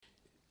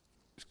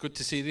Good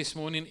to see you this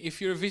morning.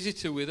 If you're a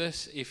visitor with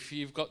us, if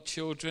you've got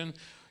children,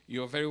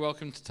 you're very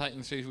welcome to take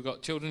them through. We've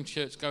got children's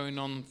church going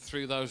on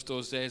through those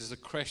doors there. There's a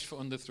creche for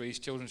under threes,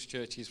 children's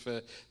churches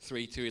for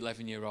 3 to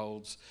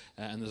 11-year-olds,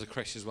 and there's a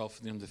creche as well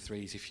for the under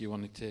threes. If you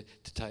wanted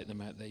to take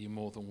them out there, you're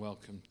more than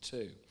welcome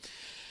to.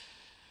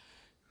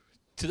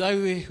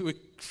 Today we're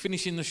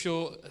finishing the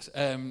short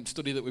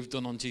study that we've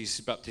done on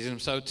Jesus' baptism.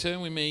 So turn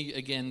with me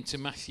again to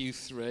Matthew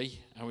 3,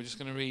 and we're just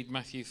going to read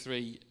Matthew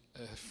 3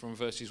 from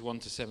verses 1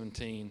 to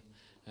 17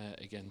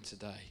 again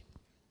today.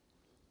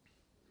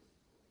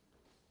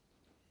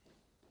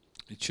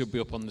 It should be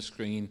up on the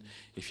screen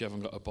if you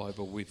haven't got a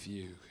Bible with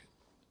you.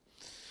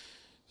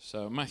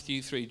 So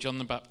Matthew 3, John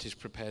the Baptist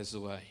prepares the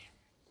way.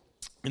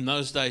 In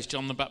those days,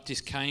 John the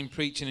Baptist came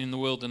preaching in the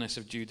wilderness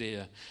of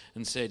Judea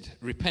and said,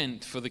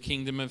 "Repent, for the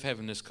kingdom of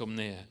heaven has come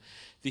near.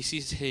 This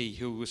is he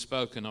who was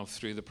spoken of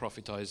through the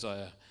prophet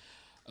Isaiah.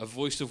 A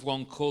voice of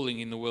one calling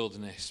in the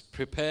wilderness,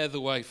 prepare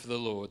the way for the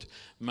Lord,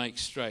 make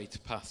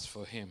straight paths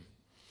for him."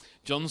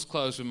 John's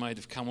clothes were made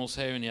of camel's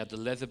hair, and he had a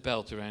leather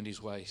belt around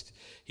his waist.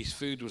 His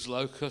food was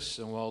locusts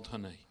and wild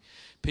honey.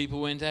 People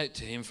went out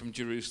to him from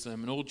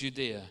Jerusalem and all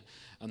Judea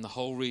and the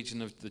whole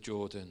region of the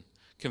Jordan.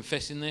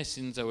 Confessing their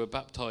sins, they were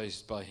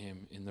baptized by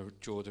him in the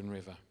Jordan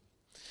River.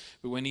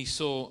 But when he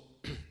saw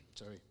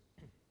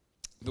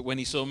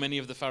many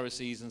of the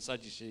Pharisees and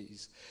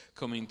Sadducees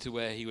coming to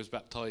where he was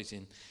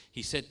baptizing,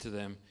 he said to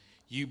them,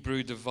 "You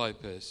brood of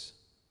vipers,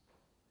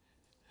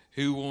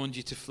 who warned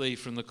you to flee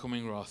from the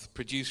coming wrath?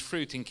 Produce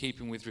fruit in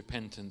keeping with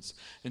repentance,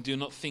 and do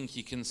not think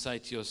you can say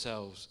to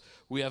yourselves,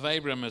 'We have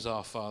Abraham as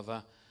our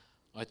father.'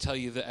 I tell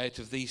you that out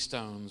of these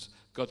stones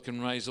God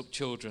can raise up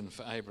children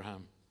for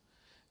Abraham.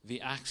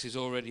 The axe is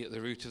already at the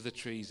root of the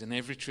trees, and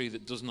every tree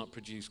that does not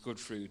produce good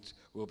fruit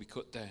will be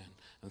cut down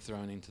and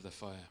thrown into the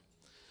fire.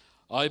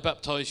 I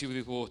baptize you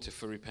with water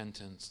for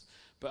repentance,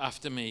 but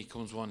after me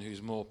comes one who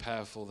is more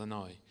powerful than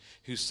I,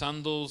 whose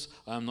sandals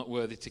I am not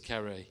worthy to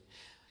carry.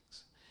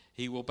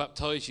 He will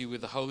baptize you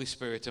with the Holy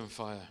Spirit and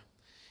fire.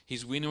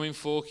 His winnowing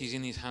fork is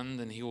in his hand,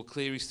 and he will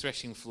clear his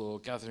threshing floor,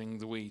 gathering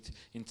the wheat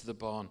into the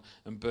barn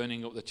and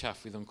burning up the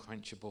chaff with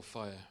unquenchable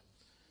fire."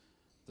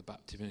 The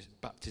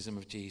baptism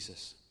of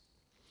Jesus.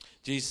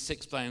 Jesus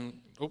explained,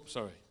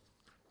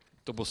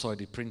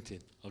 double-sided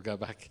printing. I'll go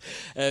back.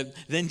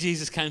 Then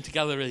Jesus came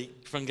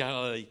from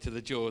Galilee to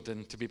the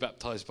Jordan to be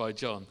baptized by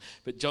John.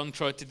 But John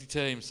tried to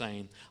deter him,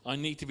 saying, "I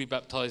need to be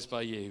baptized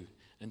by you,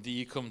 and do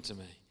you come to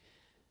me?"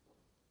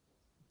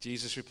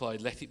 Jesus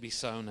replied, "Let it be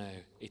so now.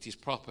 It is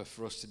proper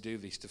for us to do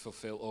this to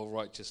fulfill all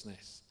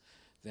righteousness."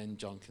 Then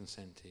John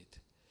consented.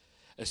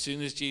 As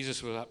soon as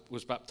Jesus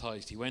was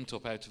baptized, he went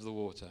up out of the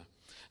water.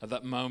 At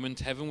that moment,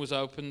 heaven was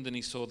opened, and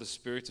he saw the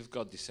Spirit of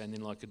God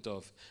descending like a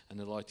dove and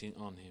alighting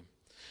on him.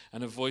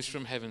 And a voice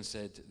from heaven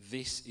said,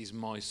 "This is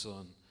my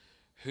Son,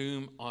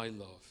 whom I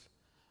love,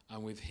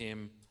 and with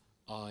him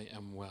I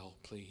am well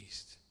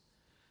pleased."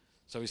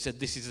 So he said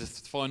this is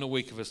the final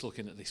week of us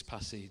looking at this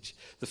passage.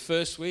 The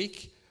first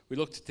week, we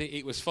looked at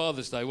it was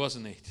Father's Day,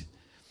 wasn't it?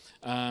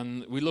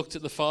 And we looked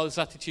at the Father's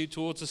attitude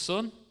towards the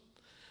Son,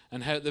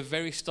 and how at the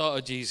very start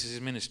of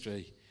Jesus'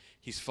 ministry,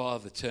 his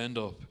Father turned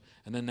up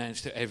and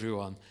announced to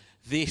everyone,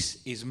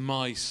 "This is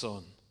my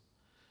Son."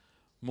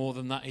 More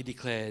than that, he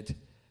declared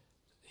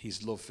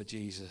his love for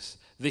Jesus.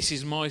 "This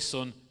is my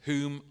Son,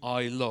 whom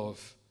I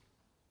love."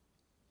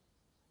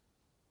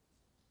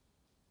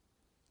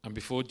 And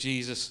before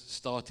Jesus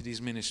started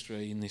his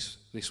ministry in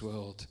this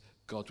world,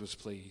 God was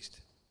pleased.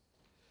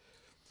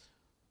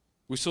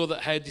 We saw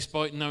that how,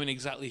 despite knowing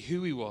exactly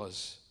who he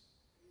was,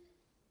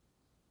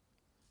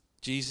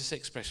 Jesus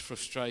expressed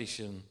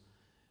frustration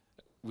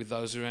with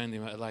those around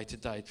him at a later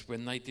date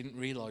when they didn't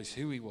realise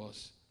who he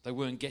was. They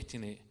weren't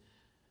getting it.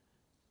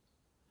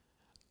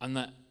 And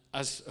that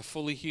as a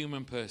fully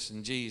human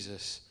person,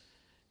 Jesus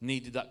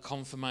needed that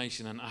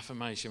confirmation and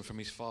affirmation from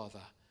his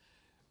Father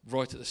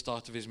right at the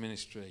start of his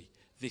ministry.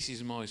 "This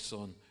is my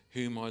Son,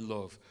 whom I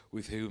love,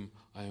 with whom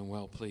I am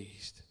well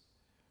pleased."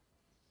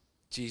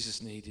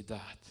 Jesus needed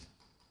that.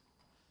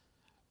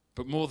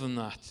 But more than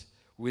that,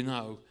 we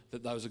know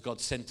that those are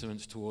God's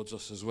sentiments towards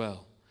us as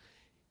well.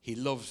 He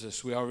loves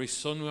us. We are his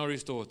son, we are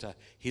his daughter.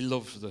 He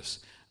loves us,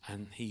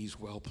 and he's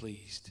well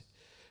pleased.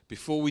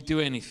 Before we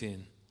do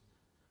anything,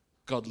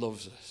 God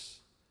loves us,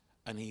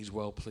 and he's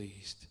well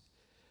pleased.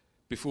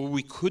 Before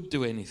we could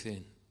do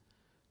anything,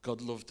 God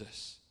loved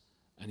us,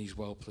 and he's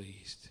well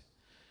pleased.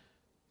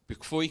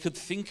 Before you could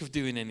think of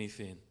doing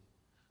anything,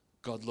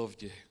 God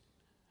loved you,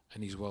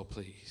 and he's well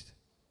pleased.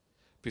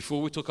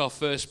 Before we took our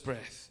first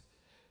breath,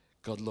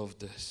 God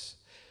loved us,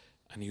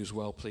 and he was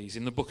well pleased.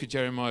 In the book of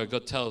Jeremiah,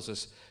 God tells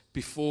us,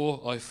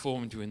 "Before I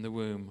formed you in the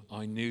womb,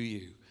 I knew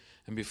you,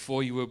 and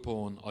before you were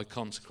born, I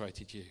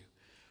consecrated you."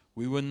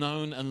 We were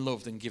known and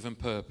loved and given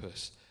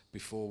purpose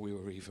before we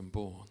were even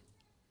born.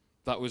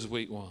 That was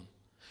week 1.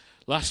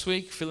 Last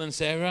week, Phil and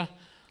Sarah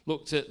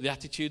looked at the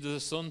attitude of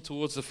the Son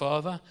towards the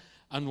Father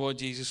and why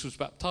Jesus was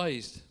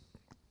baptized.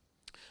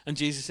 And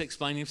Jesus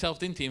explained himself,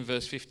 didn't he, in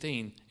verse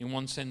 15? In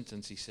one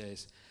sentence he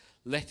says,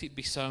 "Let it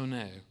be so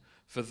now.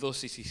 For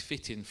thus it is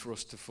fitting for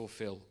us to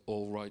fulfill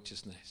all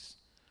righteousness.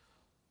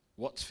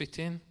 What's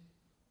fitting?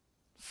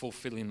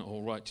 Fulfilling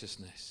all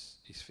righteousness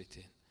is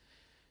fitting.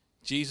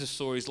 Jesus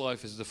saw his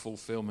life as the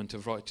fulfillment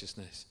of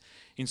righteousness.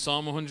 In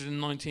Psalm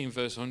 119,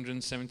 verse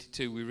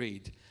 172, we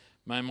read,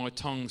 "May my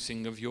tongue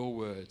sing of your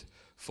word,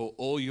 for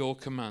all your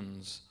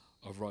commands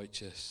are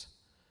righteous."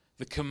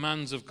 The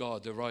commands of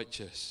God are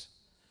righteous.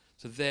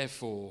 So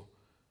therefore,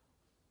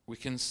 we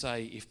can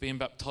say, if being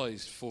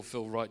baptized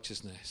fulfill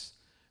righteousness,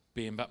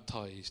 being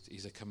baptized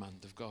is a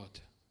command of God.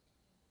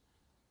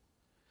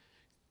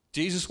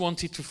 Jesus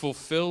wanted to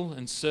fulfill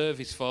and serve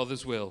his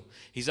Father's will.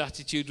 His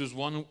attitude was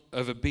one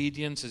of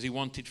obedience as he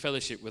wanted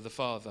fellowship with the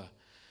Father.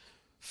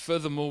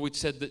 Furthermore, we'd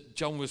said that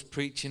John was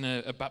preaching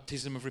a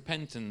baptism of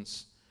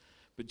repentance,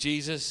 but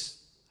Jesus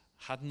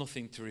had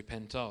nothing to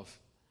repent of.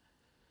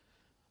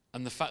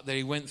 And the fact that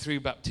he went through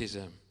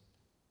baptism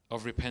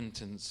of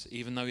repentance,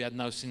 even though he had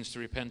no sins to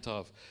repent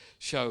of,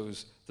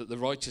 shows that the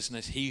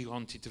righteousness he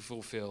wanted to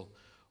fulfill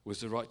was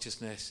the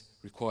righteousness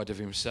required of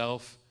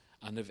himself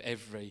and of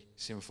every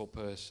sinful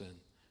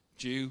person,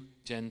 Jew,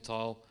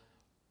 Gentile,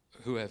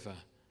 whoever.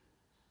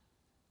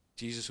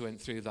 Jesus went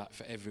through that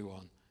for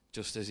everyone,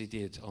 just as he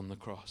did on the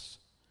cross.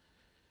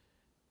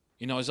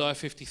 In Isaiah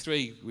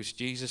 53, which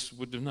Jesus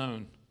would have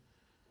known,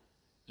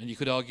 and you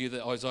could argue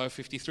that Isaiah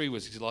 53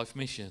 was his life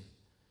mission.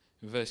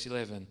 In verse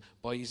 11,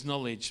 "By his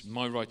knowledge,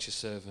 my righteous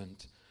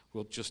servant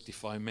will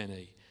justify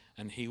many,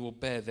 and he will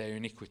bear their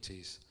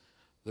iniquities.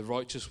 The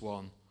righteous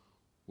one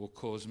will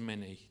cause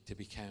many to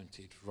be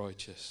counted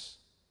righteous."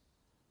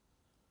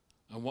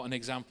 And what an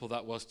example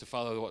that was to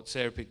follow what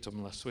Sarah picked up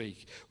last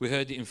week. We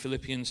heard it in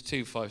Philippians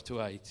 2,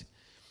 5-8.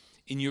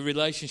 "In your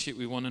relationship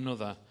with one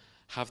another,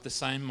 have the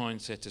same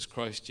mindset as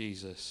Christ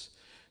Jesus,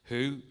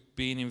 who,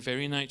 being in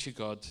very nature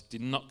God,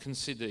 did not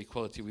consider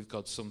equality with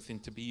God something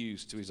to be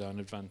used to his own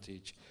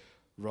advantage.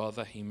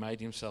 Rather, he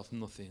made himself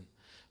nothing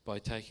by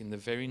taking the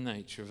very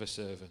nature of a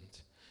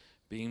servant,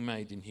 being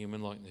made in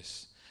human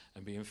likeness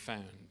and being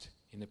found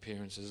in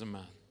appearance as a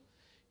man.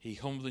 He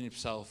humbled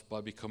himself by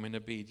becoming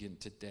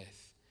obedient to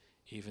death,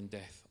 even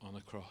death on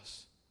a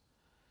cross."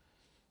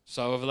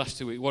 So over the last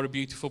 2 weeks, what a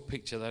beautiful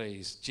picture that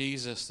is.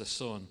 Jesus, the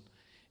Son,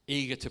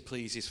 eager to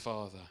please his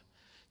Father,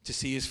 to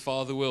see his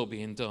Father will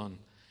being done,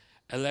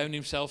 allowing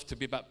himself to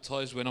be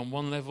baptized when on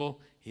one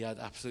level he had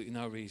absolutely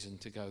no reason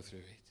to go through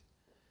it.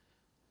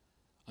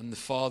 And the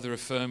Father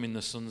affirming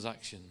the Son's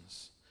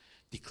actions,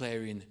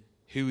 declaring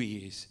who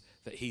he is,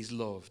 that he's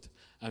loved,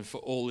 and for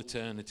all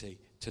eternity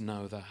to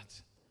know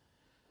that.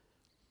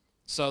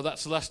 So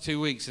that's the last 2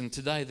 weeks, and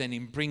today then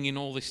in bringing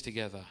all this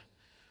together,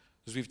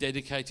 as we've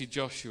dedicated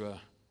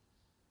Joshua,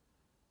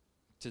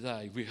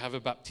 today we have a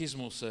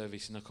baptismal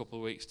service in a couple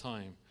of weeks'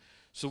 time.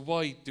 So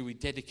why do we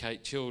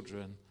dedicate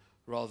children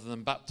rather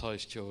than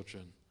baptise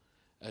children,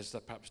 as they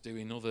perhaps do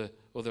in other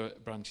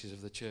branches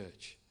of the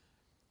church?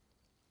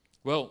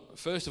 Well,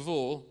 first of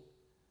all,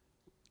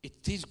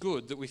 it is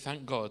good that we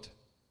thank God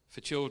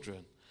for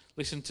children.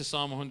 Listen to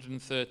Psalm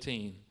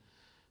 113,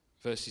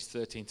 verses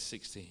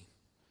 13-16.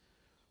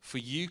 "For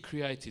you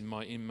created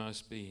my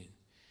inmost being.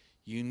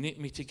 You knit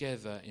me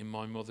together in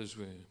my mother's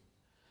womb.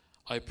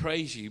 I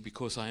praise you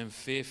because I am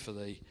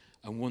fearfully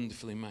and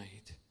wonderfully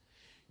made.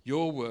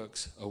 Your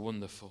works are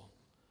wonderful.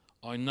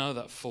 I know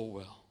that full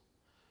well.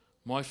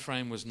 My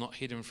frame was not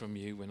hidden from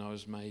you when I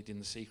was made in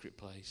the secret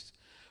place.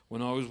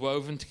 When I was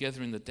woven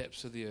together in the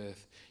depths of the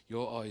earth,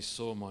 your eyes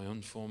saw my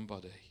unformed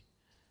body.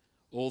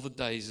 All the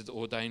days that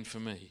ordained for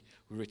me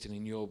were written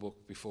in your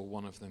book before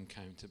one of them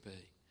came to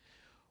be."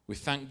 We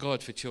thank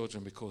God for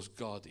children because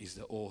God is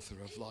the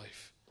author of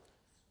life.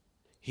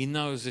 He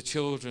knows the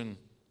children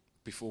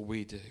before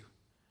we do.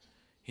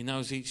 He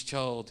knows each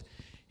child.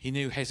 He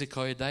knew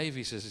Hezekiah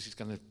Davis as he's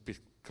going to be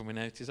coming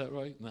out. Is that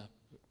right? No.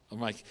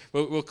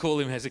 We'll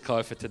call him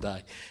Hezekiah for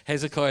today.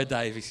 Hezekiah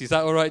Davis. Is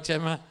that all right,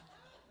 Gemma?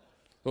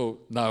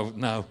 Oh,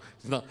 no,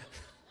 it's not.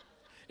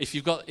 If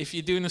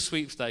you're doing a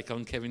sweepstake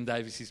on Kevin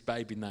Davis's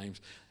baby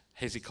names,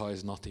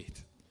 Hezekiah's not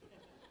it.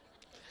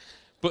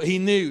 But he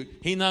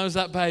knows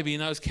that baby, he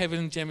knows Kevin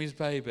and Jemmy's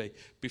baby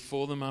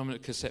before the moment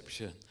of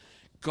conception.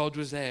 God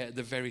was there at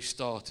the very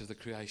start of the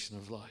creation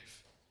of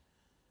life.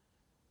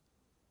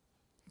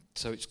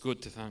 So it's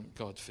good to thank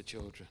God for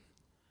children.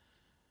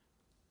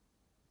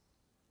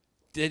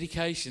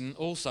 Dedication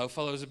also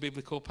follows a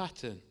biblical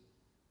pattern.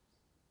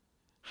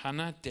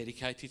 Hannah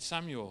dedicated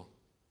Samuel.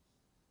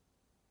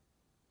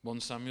 1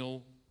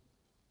 Samuel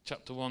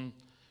chapter 1,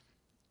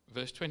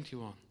 verse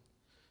 21.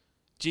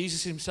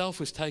 Jesus himself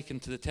was taken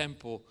to the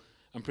temple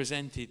and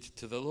presented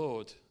to the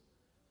Lord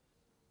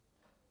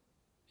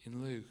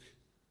in Luke.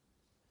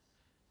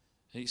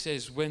 And it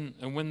says, when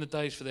the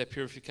days for their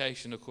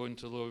purification according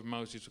to the law of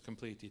Moses were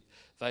completed,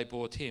 they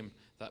brought him,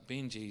 that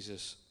being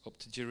Jesus, up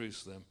to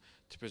Jerusalem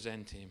to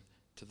present him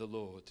to the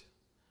Lord.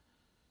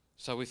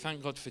 So we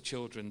thank God for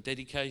children.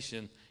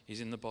 Dedication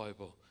is in the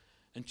Bible.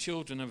 And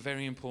children are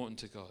very important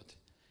to God.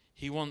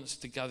 He wants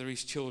to gather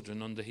his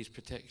children under his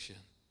protection.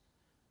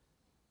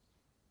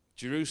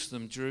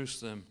 Jerusalem,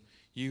 Jerusalem,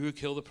 you who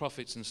kill the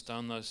prophets and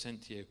stone those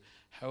sent to you,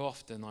 How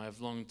often I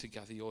have longed to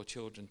gather your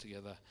children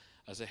together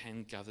as a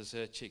hen gathers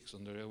her chicks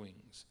under her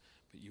wings,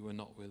 but you were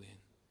not willing.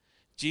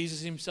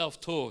 Jesus himself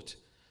taught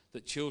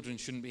that children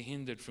shouldn't be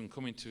hindered from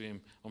coming to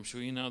him. I'm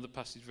sure you know the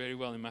passage very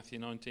well in Matthew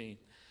 19.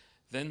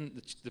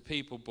 Then the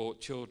people brought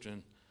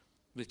children,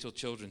 little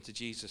children, to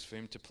Jesus for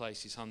him to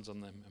place his hands on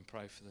them and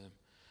pray for them.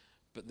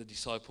 But the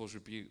disciples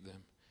rebuked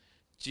them.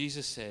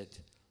 Jesus said,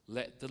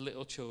 "Let the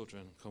little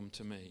children come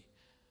to me,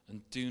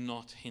 and do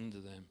not hinder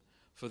them,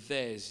 for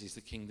theirs is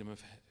the kingdom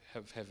of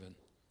heaven.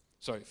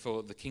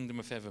 For the kingdom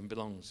of heaven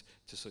belongs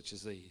to such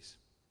as these."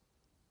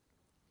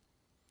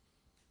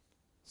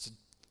 So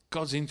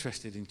God's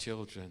interested in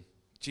children.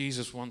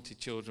 Jesus wanted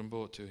children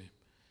brought to him,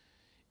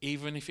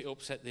 even if it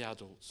upset the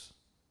adults.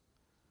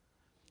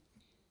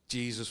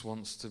 Jesus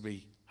wants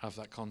to have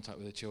that contact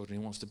with the children.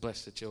 He wants to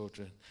bless the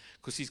children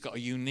because he's got a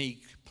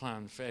unique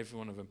plan for every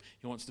one of them.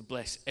 He wants to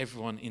bless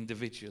everyone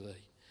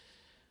individually.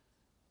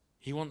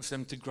 He wants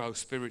them to grow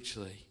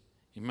spiritually.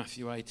 In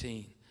Matthew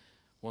 18,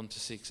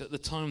 1-6, at the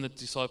time the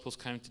disciples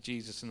came to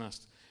Jesus and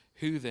asked,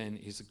 "Who then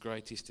is the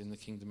greatest in the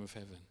kingdom of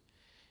heaven?"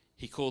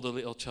 He called a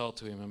little child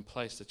to him and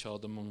placed the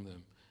child among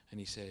them. And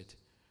he said,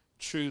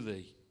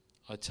 "Truly,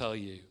 I tell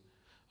you,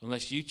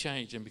 unless you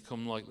change and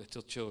become like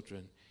little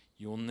children,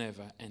 you will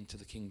never enter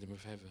the kingdom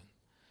of heaven.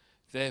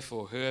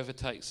 Therefore, whoever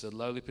takes the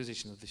lowly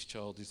position of this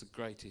child is the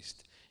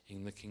greatest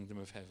in the kingdom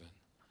of heaven.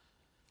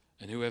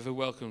 And whoever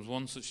welcomes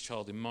one such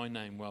child in my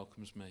name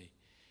welcomes me.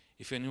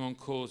 If anyone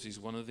causes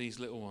one of these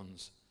little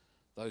ones,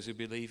 those who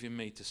believe in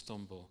me, to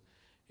stumble,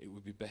 it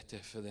would be better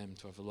for them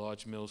to have a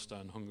large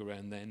millstone hung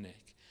around their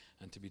neck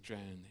and to be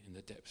drowned in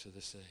the depths of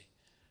the sea."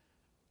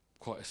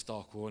 Quite a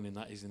stark warning,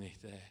 that, isn't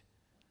it, there?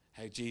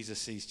 How Jesus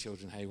sees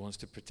children, how he wants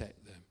to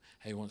protect them,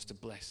 how he wants to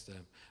bless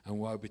them, and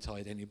woe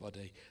betide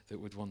anybody that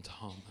would want to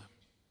harm them.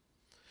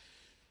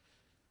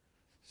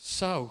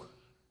 So,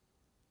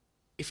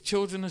 if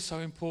children are so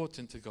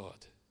important to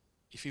God,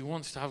 if he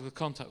wants to have a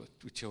contact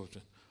with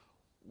children,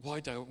 why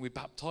don't we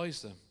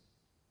baptise them?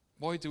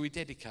 Why do we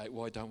dedicate?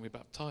 Why don't we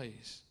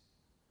baptise?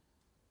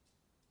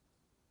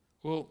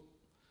 Well,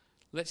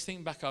 let's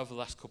think back over the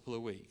last couple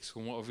of weeks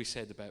and what have we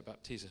said about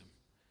baptism.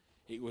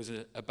 It was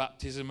a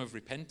baptism of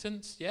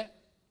repentance, yeah?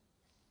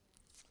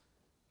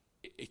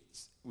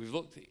 We've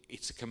looked,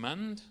 it's a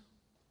command,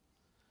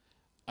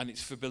 and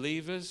it's for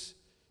believers,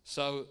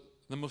 so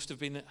there must have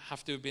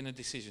to have been a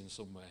decision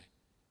somewhere.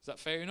 Is that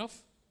fair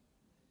enough?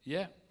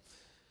 Yeah.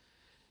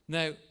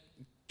 Now,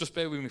 just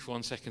bear with me for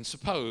 1 second.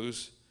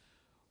 Suppose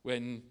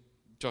when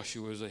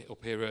Joshua was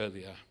up here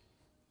earlier,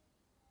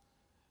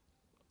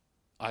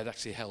 I'd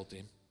actually held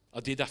him. I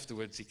did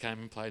afterwards. He came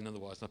and played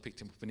otherwise, and I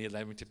picked him up, and he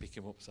allowed me to pick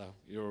him up, so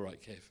you're all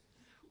right, Kev.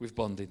 We've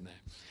bonded now.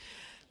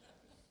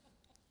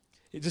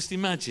 Just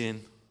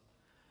imagine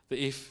that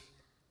if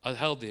I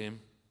held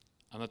him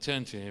and I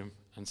turned to him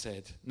and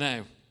said,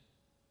 "Now,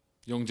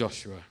 young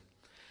Joshua,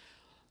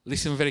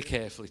 listen very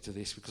carefully to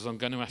this because I'm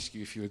going to ask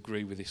you if you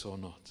agree with this or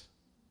not.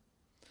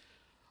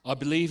 I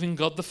believe in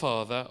God the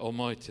Father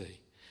Almighty,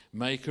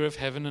 maker of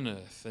heaven and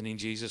earth, and in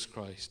Jesus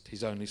Christ,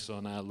 his only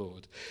Son, our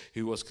Lord,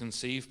 who was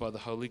conceived by the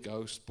Holy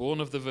Ghost, born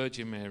of the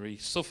Virgin Mary,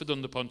 suffered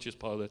under Pontius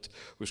Pilate,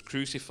 was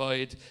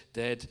crucified,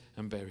 dead,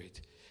 and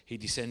buried. He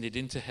descended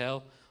into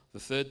hell. The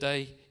third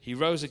day, he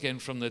rose again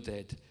from the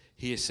dead.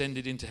 He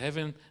ascended into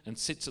heaven and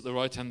sits at the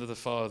right hand of the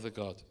Father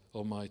God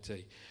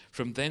Almighty.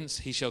 From thence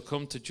he shall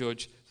come to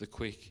judge the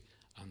quick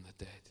and the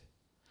dead.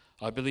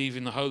 I believe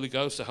in the Holy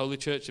Ghost, the Holy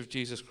Church of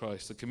Jesus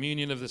Christ, the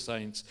communion of the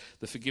saints,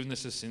 the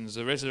forgiveness of sins,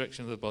 the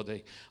resurrection of the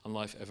body, and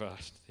life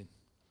everlasting."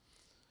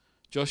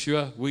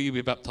 Joshua, will you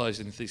be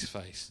baptized in this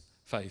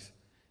faith?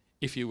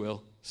 If you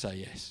will, say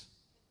yes.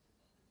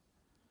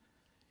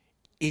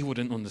 He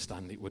wouldn't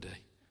understand it, would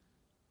he?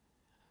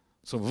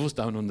 Some of us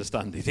don't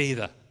understand it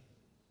either.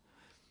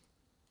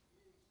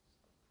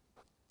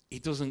 He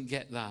doesn't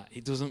get that.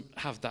 He doesn't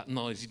have that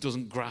knowledge. He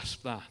doesn't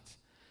grasp that.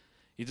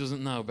 He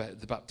doesn't know about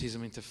the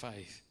baptism into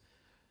faith.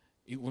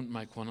 It wouldn't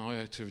make one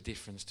iota of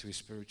difference to his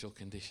spiritual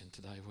condition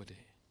today, would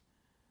it?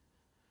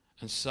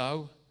 And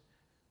so,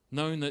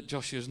 knowing that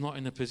Joshua's not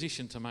in a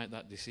position to make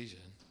that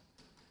decision,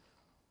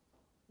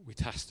 we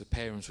task the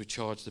parents, we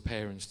charge the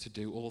parents to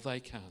do all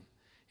they can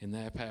in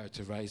their power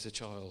to raise a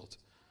child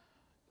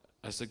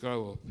as they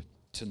grow up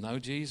to know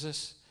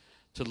Jesus,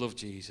 to love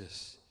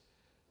Jesus,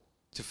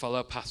 to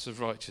follow paths of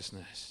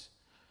righteousness,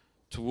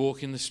 to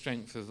walk in the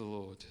strength of the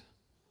Lord.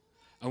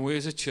 And we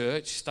as a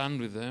church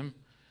stand with them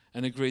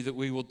and agree that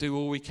we will do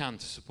all we can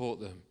to support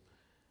them,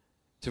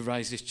 to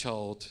raise this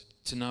child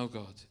to know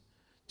God,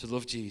 to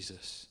love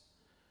Jesus,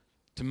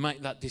 to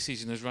make that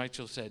decision, as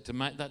Rachel said, to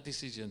make that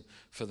decision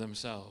for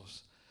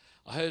themselves.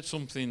 I heard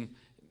something,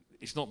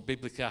 it's not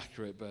biblically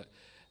accurate, but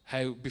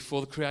how before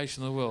the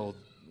creation of the world,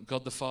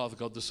 God the Father,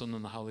 God the Son,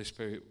 and the Holy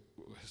Spirit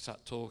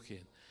sat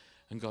talking,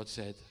 and God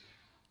said,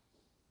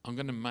 "I'm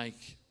going to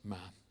make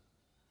man.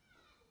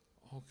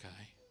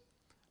 Okay.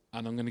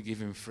 And I'm going to give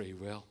him free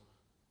will."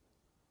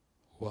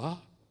 What?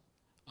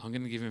 I'm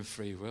going to give him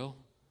free will?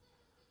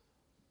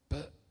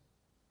 But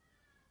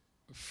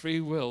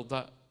free will,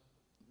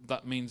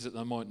 that means that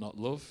they might not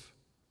love.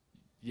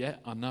 Yeah,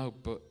 I know,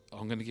 but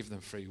I'm going to give them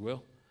free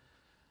will,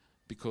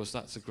 because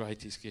that's the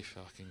greatest gift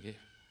I can give,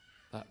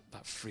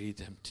 that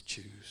freedom to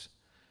choose.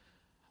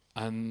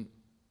 And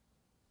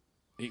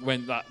it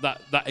went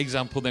that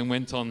example then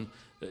went on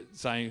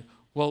saying,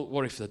 well,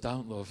 what if they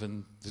don't love?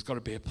 And there's got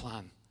to be a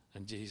plan.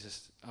 And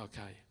Jesus,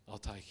 okay, I'll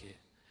take it.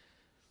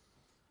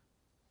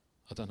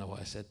 I don't know why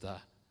I said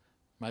that.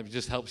 Maybe it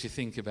just helps you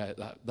think about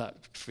that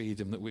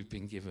freedom that we've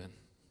been given.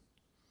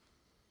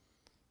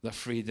 That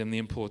freedom, the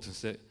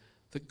importance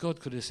that God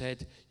could have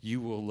said, you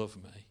will love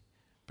me.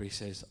 But he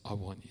says, I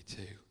want you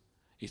to.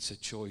 It's a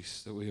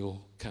choice that we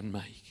all can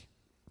make.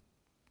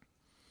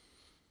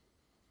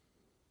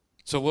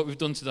 So what we've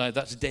done today,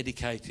 that's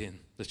dedicating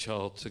the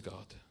child to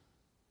God.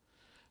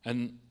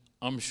 And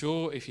I'm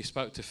sure if you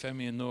spoke to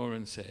Femi and Nora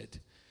and said,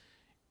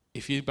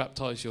 if you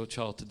baptise your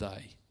child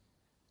today,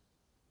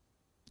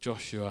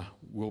 Joshua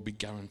will be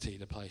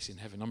guaranteed a place in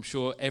heaven. I'm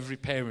sure every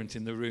parent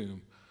in the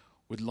room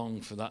would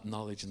long for that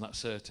knowledge and that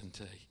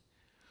certainty.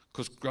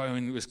 Because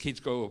as kids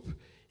grow up,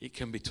 it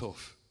can be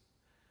tough.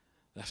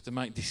 They have to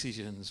make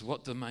decisions.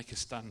 What do they make a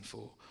stand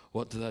for?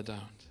 What do they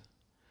don't?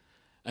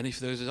 And if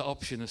there's an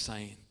option of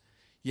saying,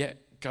 yeah,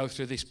 go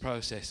through this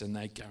process and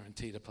they're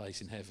guaranteed a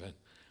place in heaven,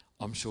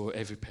 I'm sure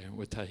every parent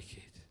would take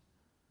it.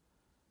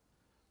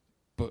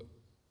 But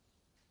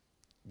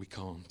we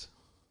can't.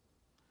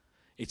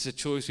 It's a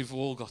choice we've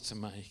all got to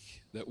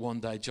make, that one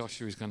day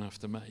Joshua is going to have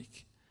to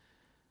make.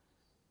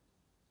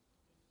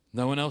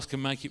 No one else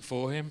can make it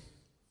for him.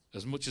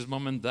 As much as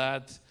mum and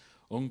dad,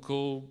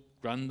 uncle,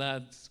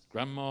 granddad,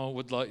 grandma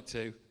would like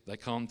to, they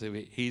can't do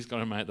it. He's got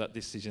to make that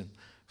decision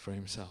for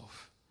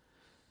himself.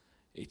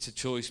 It's a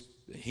choice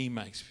that he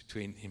makes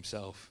between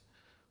himself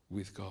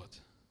with God.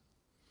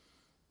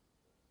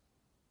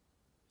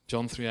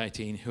 John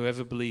 3:18,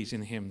 whoever believes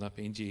in him, that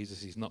being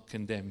Jesus, is not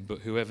condemned, but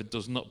whoever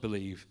does not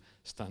believe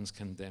stands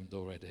condemned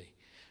already,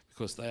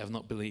 because they have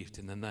not believed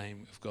in the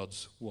name of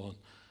God's one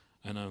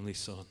and only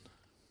Son.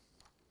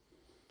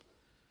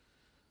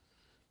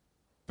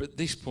 But at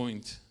this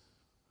point,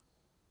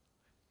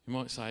 you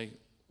might say,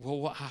 well,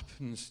 what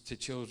happens to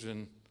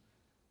children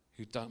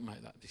who don't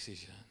make that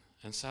decision?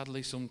 And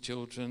sadly, some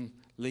children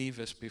leave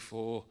us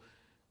before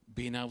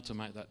being able to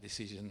make that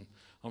decision.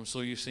 I'm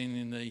sure you've seen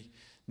in the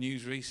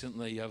news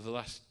recently, over the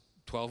last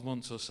 12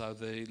 months or so,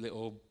 the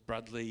little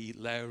Bradley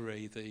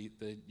Lowry,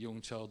 the young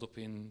child up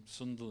in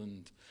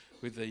Sunderland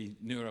with the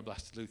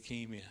neuroblastic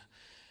leukemia,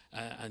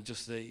 and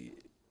just the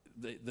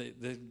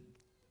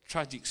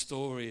tragic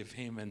story of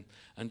him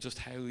and just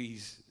how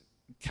he's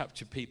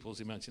captured people's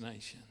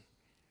imagination.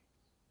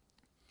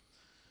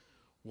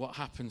 What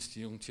happens to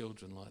young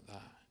children like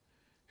that,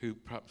 who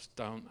perhaps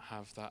don't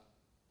have that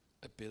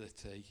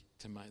ability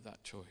to make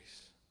that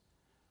choice?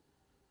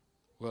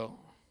 Well,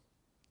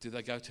 do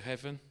they go to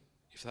heaven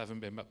if they haven't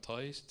been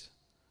baptised?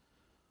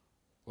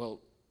 Well,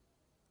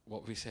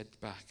 what we said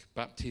back,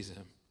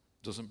 baptism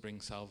doesn't bring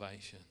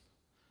salvation.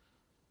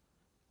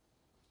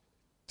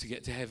 To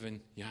get to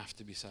heaven, you have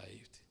to be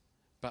saved.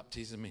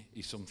 Baptism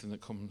is something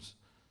that comes,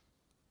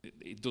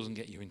 it doesn't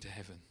get you into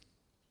heaven.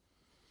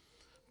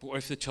 But what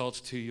if the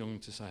child's too young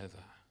to say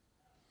that?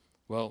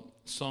 Well,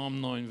 Psalm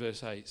 9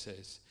 verse 8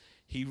 says,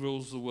 he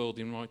rules the world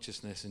in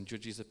righteousness and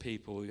judges the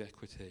people with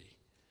equity.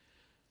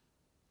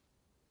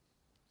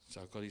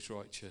 So God is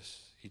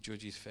righteous. He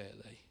judges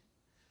fairly.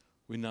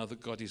 We know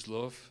that God is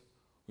love.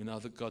 We know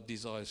that God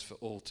desires for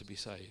all to be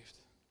saved.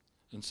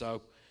 And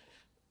so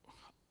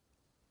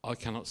I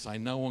cannot say,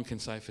 no one can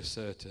say for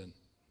certain,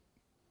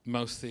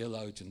 most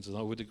theologians, and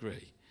I would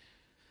agree,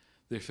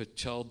 that if a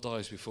child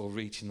dies before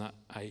reaching that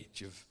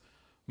age of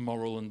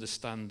moral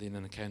understanding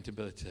and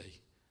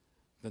accountability,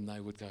 then they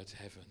would go to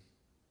heaven.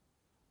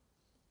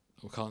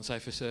 I can't say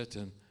for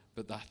certain,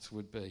 but that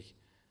would be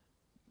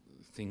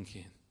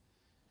thinking.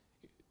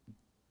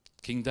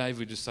 King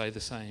David would say the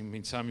same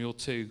in Samuel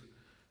 2,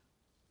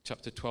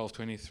 chapter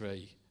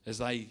 12:23. As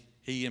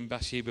he and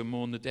Bathsheba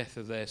mourned the death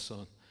of their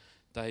son,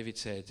 David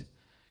said,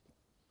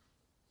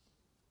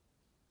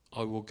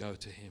 I will go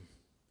to him.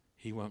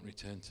 He won't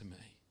return to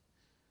me.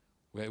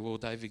 Where will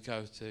David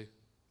go to?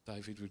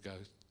 David would go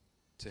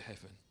to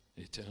heaven,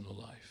 eternal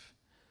life.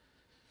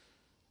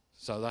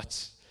 So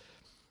that's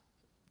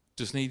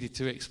just needed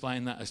to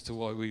explain that as to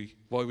why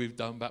we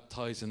don't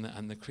baptise and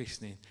the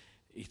christening.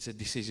 It's a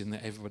decision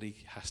that everybody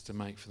has to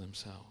make for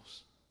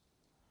themselves.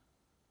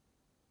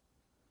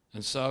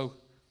 And so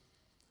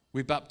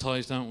we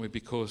baptise, don't we,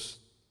 because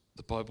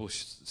the Bible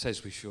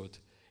says we should.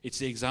 It's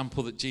the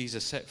example that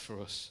Jesus set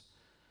for us.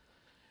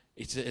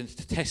 It's a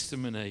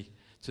testimony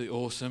to the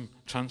awesome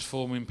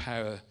transforming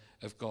power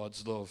of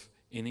God's love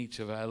in each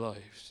of our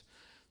lives.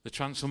 The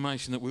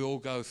transformation that we all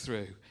go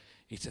through,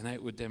 it's an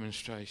outward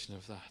demonstration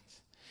of that.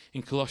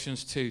 In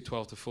Colossians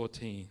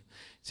 2:12-14, it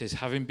says,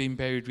 having been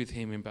buried with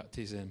him in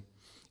baptism,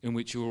 in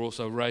which you were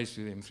also raised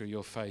with him through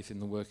your faith in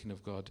the working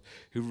of God,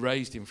 who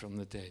raised him from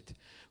the dead.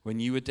 When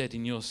you were dead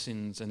in your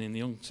sins and in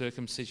the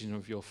uncircumcision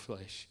of your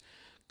flesh,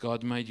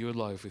 God made you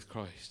alive with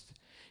Christ.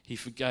 He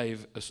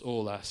forgave us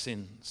all our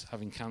sins,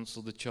 having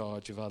cancelled the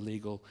charge of our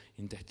legal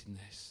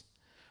indebtedness,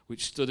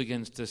 which stood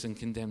against us and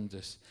condemned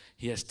us.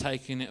 He has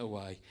taken it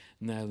away,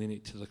 nailing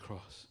it to the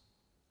cross.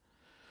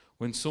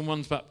 When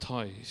someone's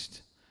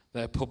baptized,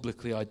 they're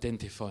publicly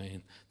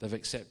identifying they've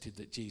accepted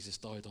that Jesus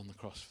died on the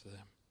cross for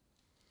them.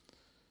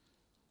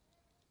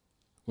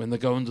 When they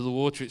go under the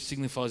water, it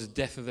signifies the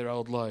death of their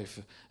old life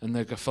and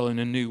they're following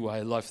a new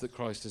way, a life that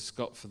Christ has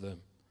got for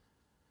them.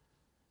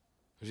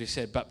 As we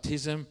said,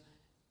 baptism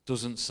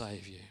doesn't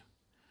save you.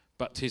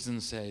 Baptism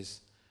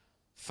says,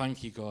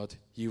 thank you, God,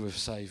 you have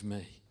saved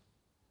me.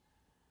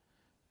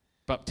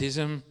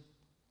 Baptism,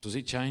 does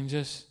it change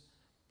us?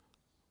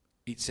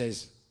 It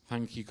says,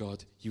 thank you,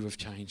 God, you have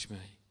changed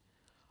me.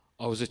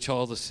 I was a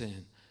child of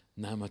sin,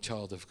 now I'm a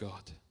child of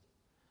God.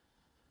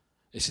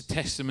 It's a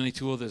testimony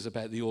to others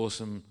about the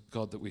awesome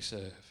God that we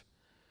serve.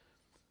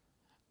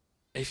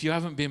 If you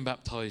haven't been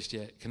baptized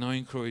yet, can I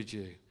encourage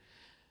you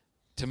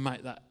to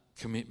make that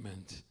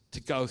commitment,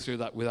 to go through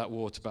that with that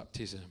water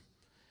baptism?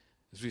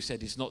 As we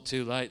said, it's not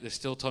too late. There's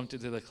still time to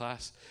do the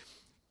class.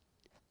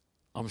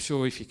 I'm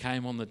sure if you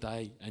came on the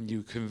day and you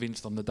were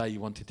convinced on the day you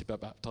wanted to be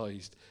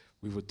baptized,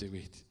 we would do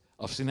it.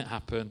 I've seen it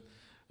happen.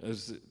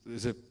 There's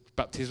a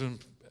baptism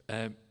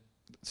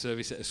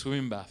service at a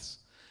swimming baths,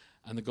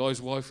 and the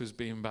guy's wife was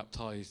being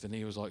baptised, and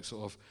he was like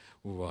sort of,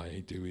 why are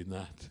you doing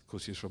that?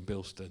 Because he's from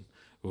Bilston.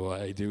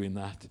 Why are you doing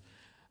that?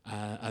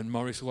 And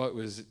Maurice White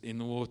was in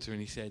the water, and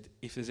he said,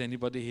 if there's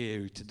anybody here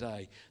who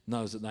today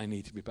knows that they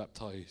need to be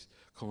baptised,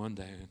 come on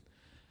down.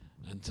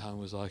 And Tom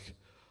was like,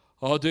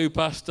 I'll do,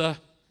 Pastor.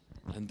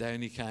 And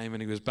down he came,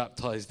 and he was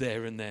baptised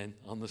there and then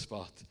on the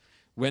spot.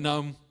 Went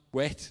home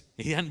wet.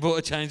 He hadn't bought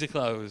a change of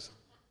clothes.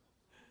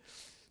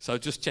 So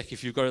just check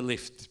if you've got a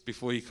lift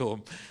before you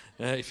come,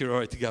 if you're all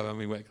right to go home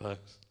in wet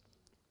clothes.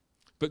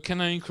 But can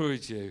I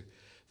encourage you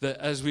that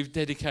as we've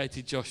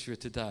dedicated Joshua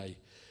today,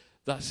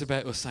 that's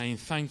about us saying,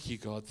 thank you,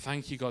 God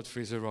for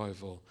his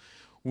arrival.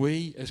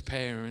 We as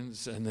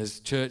parents and as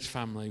church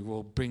family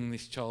will bring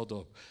this child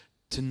up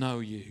to know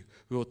you.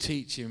 We will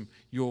teach him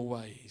your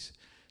ways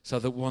so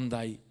that one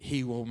day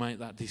he will make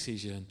that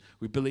decision.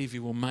 We believe he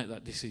will make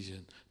that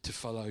decision to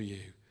follow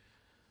you.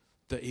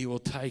 That he will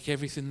take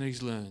everything that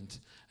he's learned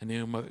and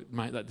he'll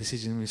make that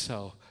decision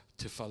himself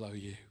to follow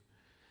you.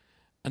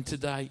 And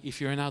today,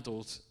 if you're an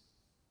adult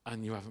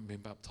and you haven't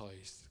been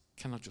baptized,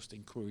 can I just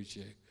encourage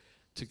you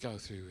to go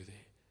through with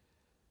it?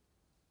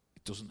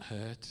 It doesn't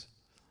hurt.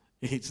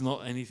 It's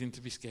not anything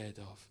to be scared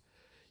of.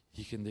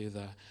 You can do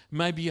that.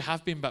 Maybe you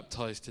have been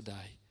baptized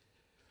today.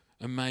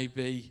 And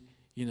maybe,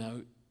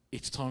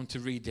 it's time to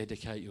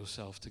rededicate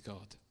yourself to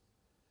God.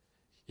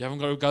 You haven't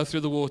got to go through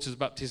the waters of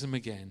baptism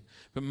again.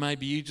 But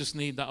maybe you just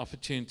need that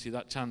opportunity,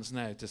 that chance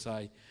now to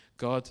say,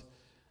 God,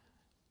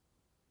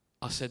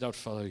 I said I'd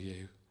follow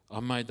you. I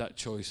made that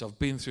choice. I've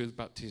been through the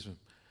baptism.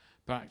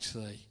 But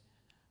actually,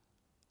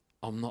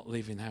 I'm not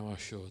living how I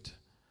should.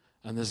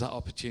 And there's that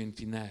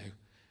opportunity now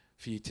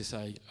for you to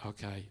say,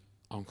 okay,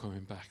 I'm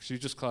coming back. So you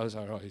just close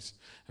our eyes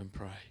and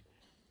pray.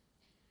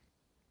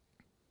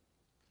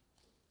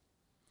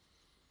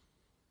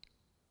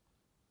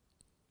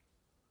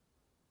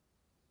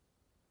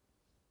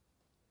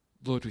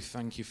 Lord, we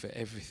thank you for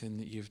everything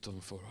that you've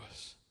done for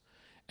us.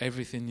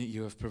 Everything that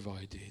you have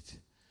provided.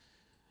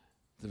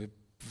 The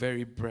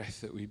very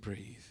breath that we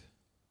breathe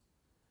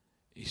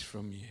is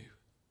from you.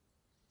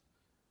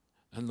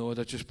 And Lord,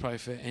 I just pray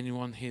for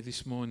anyone here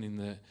this morning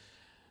that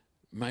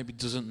maybe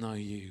doesn't know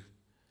you,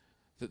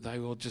 that they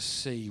will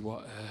just see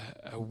what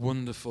a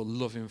wonderful,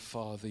 loving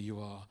Father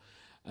you are,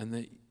 and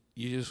that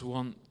you just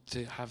want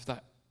to have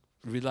that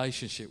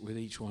relationship with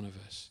each one of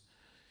us.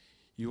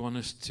 You want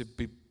us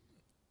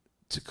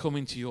to come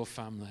into your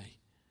family,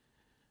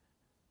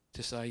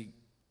 to say,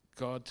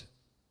 God,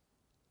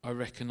 I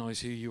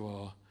recognise who you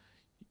are,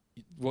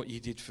 what you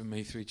did for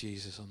me through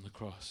Jesus on the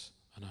cross,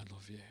 and I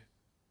love you.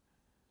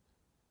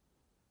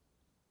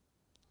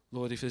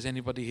 Lord, if there's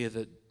anybody here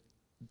that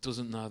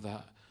doesn't know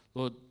that,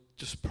 Lord,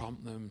 just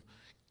prompt them.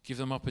 Give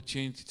them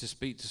opportunity to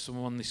speak to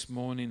someone this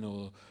morning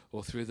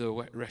or through the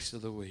rest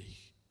of the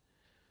week.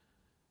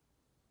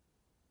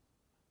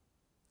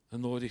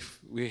 And Lord, if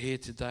we're here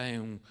today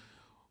and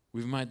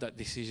we've made that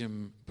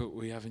decision, but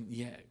we haven't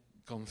yet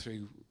gone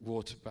through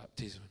water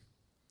baptism,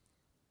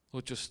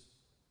 Lord, just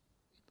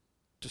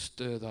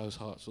stir those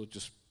hearts, or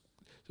just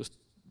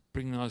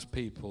bring those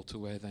people to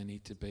where they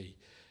need to be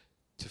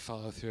to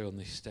follow through on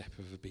this step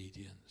of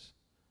obedience.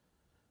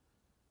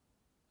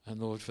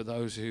 And Lord, for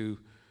those who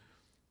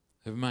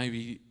have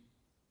maybe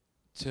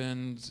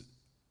turned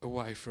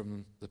away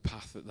from the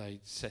path that they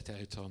set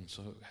out on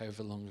so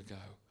however long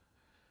ago,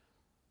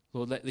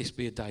 Lord, let this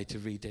be a day to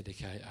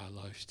rededicate our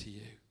lives to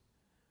you.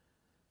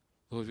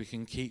 Lord, we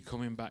can keep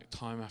coming back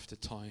time after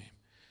time.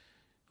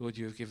 Lord,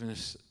 you have given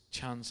us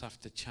chance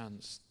after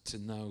chance to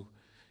know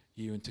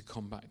you and to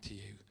come back to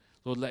you.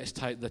 Lord, let us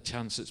take the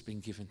chance that's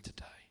been given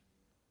today.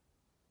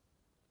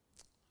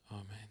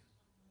 Amen.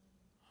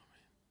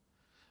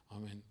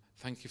 Amen. Amen.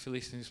 Thank you for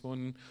listening this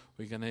morning.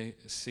 We're going to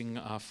sing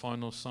our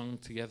final song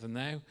together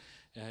now.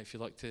 If you'd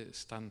like to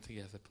stand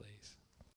together, please.